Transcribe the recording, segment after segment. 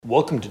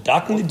Welcome to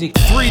Docking the Deep.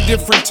 3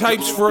 different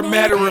types for a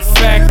matter of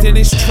fact, and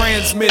it's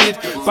transmitted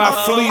by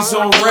fleas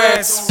on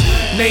rats.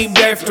 Named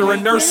after a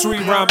nursery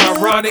rhyme,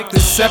 ironic,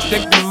 the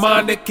septic,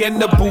 mnemonic, and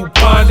the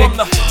bubonic.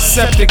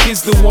 Septic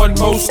is the one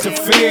most to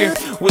fear,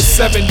 with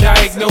 7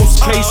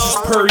 diagnosed cases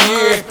per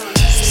year.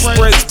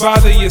 Spreads by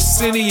the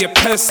Yersinia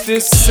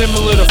pestis,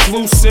 similar to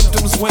flu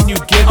symptoms when you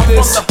get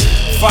this.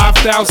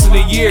 5,000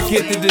 a year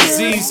get the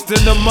disease. The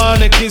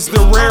mnemonic is the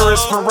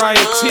rarest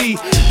variety.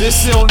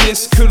 This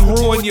illness could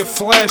ruin your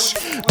flesh,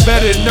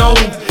 better known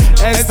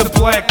as the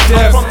Black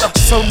Death.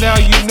 So now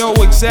you know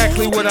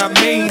exactly what I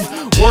mean.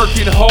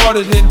 Working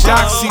harder than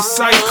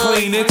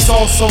doxycycline. It's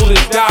also the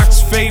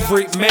doc's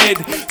favorite med,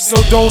 so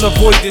don't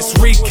avoid this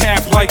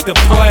recap like the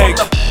plague.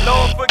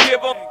 Lord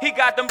forgive him, he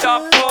got them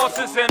dark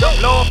forces in him.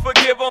 Lord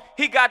forgive him,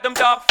 he got them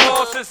dark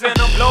forces in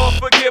him. Lord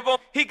forgive him,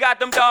 he got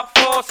them dark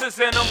forces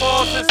in him.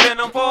 Forces in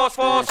him,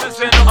 forces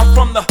in him. I'm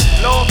from the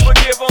Lord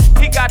forgive him,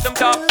 he got them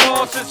dark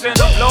forces in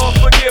him. Lord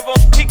forgive him,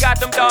 he got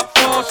them dark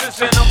forces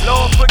in him.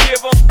 Lord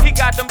forgive him, he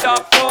got them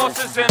dark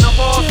forces in him.